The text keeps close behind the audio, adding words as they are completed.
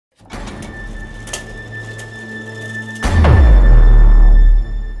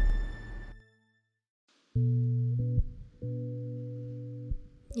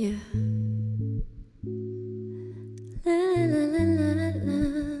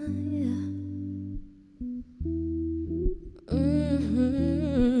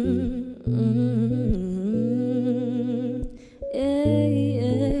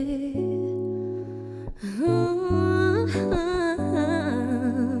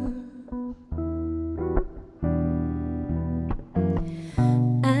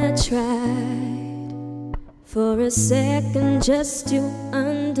for a second just to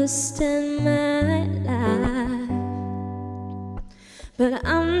understand my life. But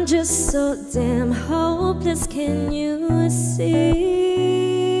I'm just so damn hopeless, can you see?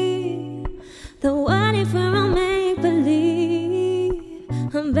 The what if we're all make-believe?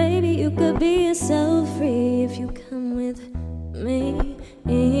 Baby, you could be yourself free if you come with me.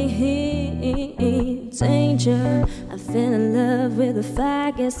 Danger, I fell in love with the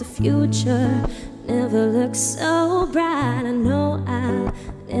fire. Guess the future never looks so bright. I know I'll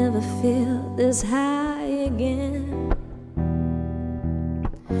never feel this high again.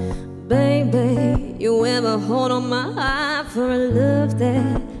 Baby, you ever hold on my heart for a love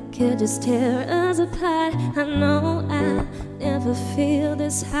that could just tear us apart? I know I'll never feel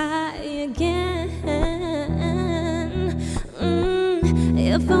this high again.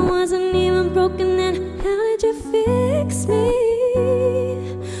 If I wasn't even broken, then how did you fix me?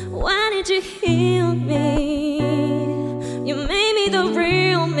 Why did you heal me? You made me the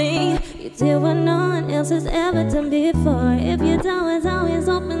real me. You did what no one else has ever done before. If your door was always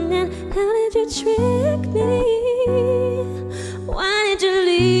open, then how did you trick me? Why did you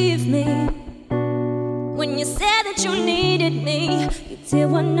leave me when you said that you needed me? You did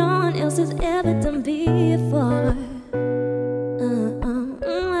what no one else has ever done before.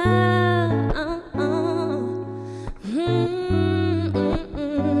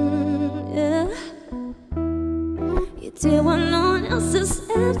 You did what no one else has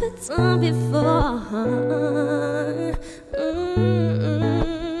ever done before.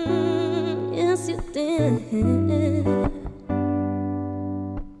 Yes, you did.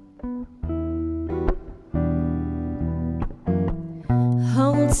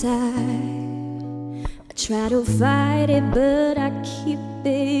 Hold tight, I try to fight it, but I keep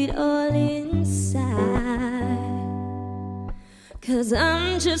it all inside. 'Cause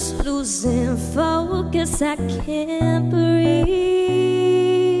I'm just losing focus, I can't breathe.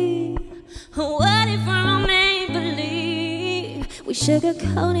 What if we're all make-believe? We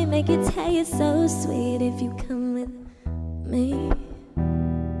sugarcoat it, make it taste so sweet if you come with me.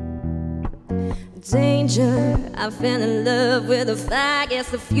 Danger, I fell in love with the fire. Guess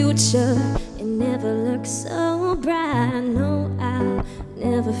the future, it never looks so bright. I know I'll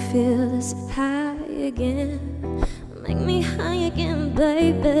never feel this high again. Make me high again,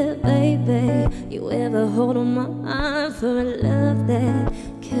 baby, baby. You ever hold on my arm for a love that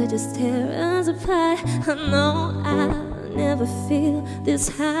could just tear us apart? I know I'll never feel this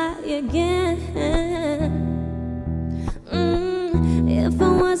high again. If I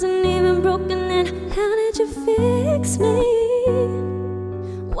wasn't even broken, then how did you fix me?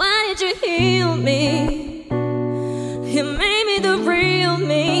 Why did you heal me? You made me the real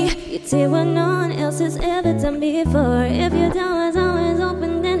me. You did what no one else has ever done before. If your door was always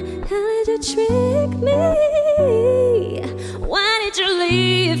open, then how did you trick me? Why did you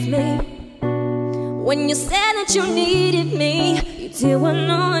leave me when you said that you needed me? You did what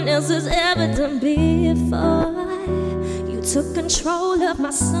no one else has ever done before. You took control of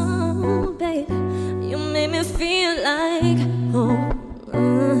my soul, baby. You made me feel like home.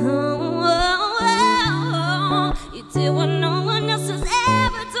 You did what no one else has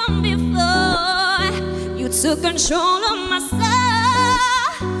ever done before. You took control of my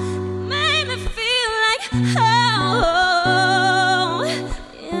soul. You made me feel like home.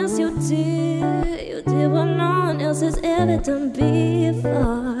 Yes, you did. You did what no one else has ever done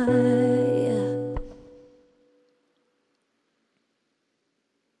before.